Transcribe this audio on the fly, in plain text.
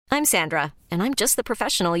I'm Sandra, and I'm just the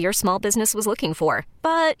professional your small business was looking for.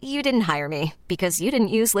 But you didn't hire me because you didn't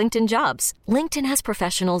use LinkedIn Jobs. LinkedIn has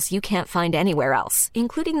professionals you can't find anywhere else,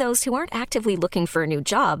 including those who aren't actively looking for a new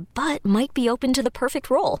job, but might be open to the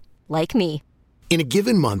perfect role, like me. In a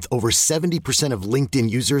given month, over 70% of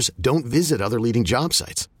LinkedIn users don't visit other leading job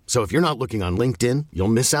sites. So if you're not looking on LinkedIn, you'll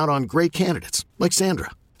miss out on great candidates like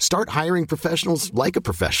Sandra. Start hiring professionals like a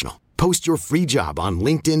professional. Post your free job on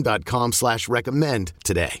linkedin.com/recommend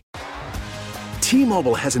today.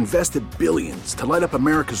 T-Mobile has invested billions to light up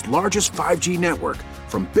America's largest 5G network,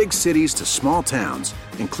 from big cities to small towns,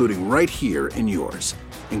 including right here in yours.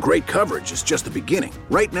 And great coverage is just the beginning.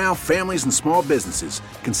 Right now, families and small businesses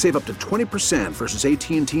can save up to 20% versus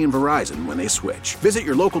AT&T and Verizon when they switch. Visit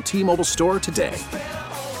your local T-Mobile store today.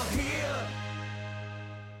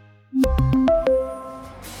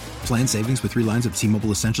 Plan savings with 3 lines of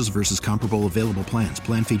T-Mobile Essentials versus comparable available plans.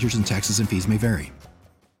 Plan features and taxes and fees may vary.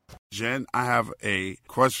 Jen, I have a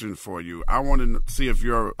question for you. I want to see if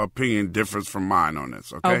your opinion differs from mine on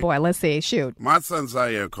this, okay? Oh, boy, let's see. Shoot. My son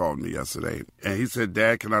Zaire called me yesterday, and he said,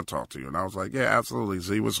 Dad, can I talk to you? And I was like, yeah, absolutely.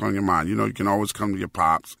 See what's on your mind. You know, you can always come to your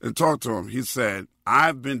pops and talk to him. He said,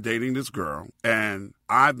 I've been dating this girl, and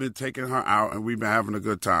I've been taking her out, and we've been having a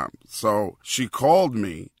good time. So she called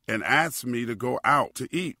me and asked me to go out to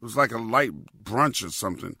eat. It was like a light brunch or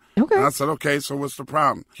something. Okay. And I said, okay, so what's the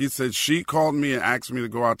problem? He said, she called me and asked me to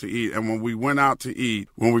go out to eat. And when we went out to eat,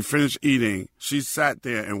 when we finished eating, she sat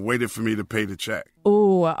there and waited for me to pay the check.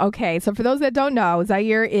 Ooh, okay. So for those that don't know,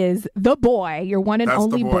 Zaire is the boy, your one and That's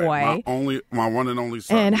only the boy. My one and only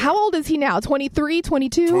son. And how old is he now? 23,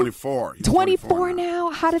 22? 24. He's 24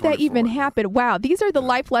 now? How did that even happen? Wow. These are the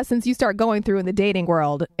life lessons you start going through in the dating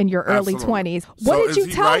world in your early 20s. What did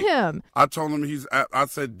you tell him? I told him I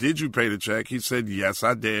said, did you pay the check? He said, yes,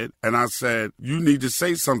 I did. And I said, you need to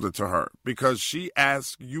say something to her because she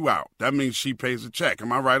asked you out. That means she pays the check.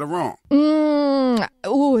 Am I right or wrong?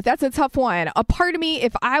 Ooh, that's a tough one. A part of me,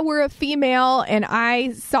 if I were a female and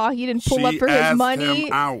I saw he didn't pull up for his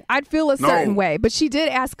money, I'd feel a certain way. But she did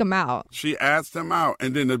ask him out. She asked him out,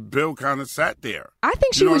 and then the bill kind of sat there. I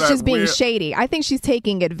think she was just being shady. I think she's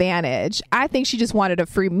taking advantage. I think she just wanted a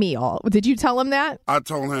free meal. Did you tell him that? I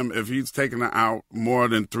told him if he's taken her out more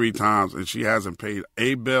than 3 times and she hasn't paid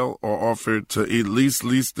a bill or offered to at least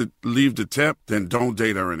leave the tip, then don't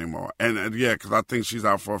date her anymore. And yeah, because I think she's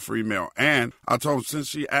out for a free meal. And I told him since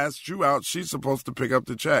she asked you out, she's supposed to pick up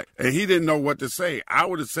the check. And he didn't know what to say. I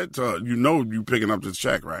would have said to her, you picking up this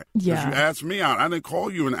check, right? Yeah. Because you asked me out. I didn't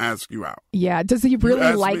call you and ask you out. Yeah. Does he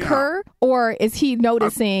really like her? Or is he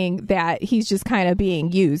noticing that he's just kind of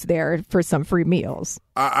being used there for some free meals?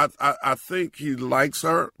 I think he likes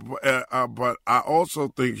her, but I also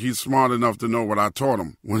think he's smart enough to know what I taught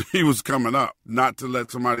him when he was coming up, not to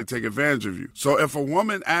let somebody take advantage of you. So if a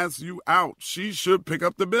woman asks you out, she should pick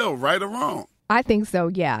up the bill, right or wrong. I think so,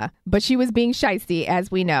 yeah. But she was being shysty,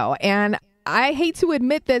 as we know. And I hate to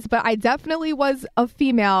admit this, but I definitely was a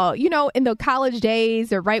female. You know, in the college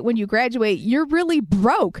days or right when you graduate, you're really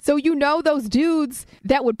broke. So you know those dudes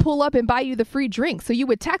that would pull up and buy you the free drink. So you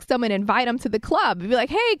would text them and invite them to the club. You'd be like,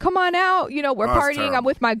 hey, come on out. You know, we're partying. I'm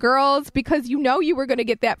with my girls, because you know you were going to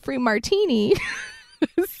get that free martini.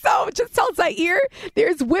 So just tell Zaire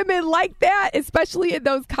there's women like that, especially in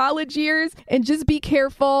those college years, and just be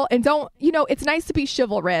careful and don't, it's nice to be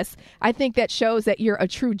chivalrous. I think that shows that you're a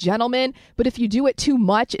true gentleman, but if you do it too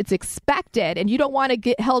much, it's expected, and you don't want to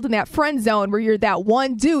get held in that friend zone where you're that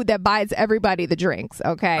one dude that buys everybody the drinks,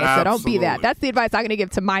 okay? Absolutely. So don't be that. That's the advice I'm going to give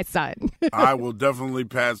to my son. I will definitely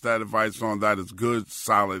pass that advice on. That is good,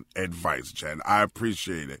 solid advice, Jen. I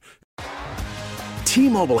appreciate it.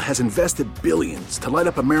 T-Mobile has invested billions to light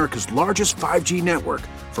up America's largest 5G network,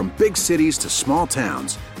 from big cities to small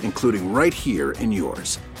towns, including right here in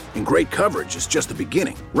yours. And great coverage is just the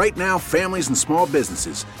beginning. Right now, families and small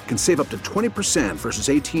businesses can save up to 20% versus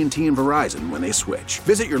AT&T and Verizon when they switch.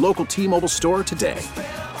 Visit your local T-Mobile store today.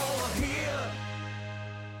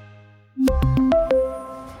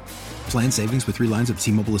 Plan savings with 3 lines of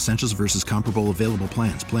T-Mobile Essentials versus comparable available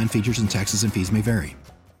plans. Plan features and taxes and fees may vary.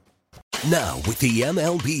 Now, with the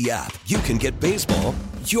MLB app, you can get baseball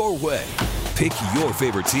your way. Pick your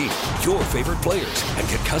favorite team, your favorite players, and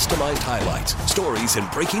get customized highlights, stories,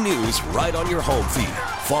 and breaking news right on your home feed.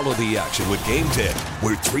 Follow the action with Game Tip,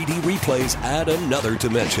 where 3D replays add another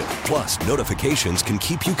dimension. Plus, notifications can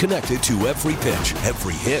keep you connected to every pitch,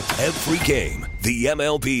 every hit, every game. The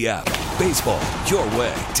MLB app. Baseball your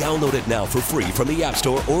way. Download it now for free from the App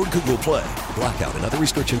Store or Google Play. Blackout and other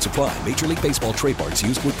restrictions apply. Major League Baseball trademarks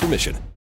used with permission.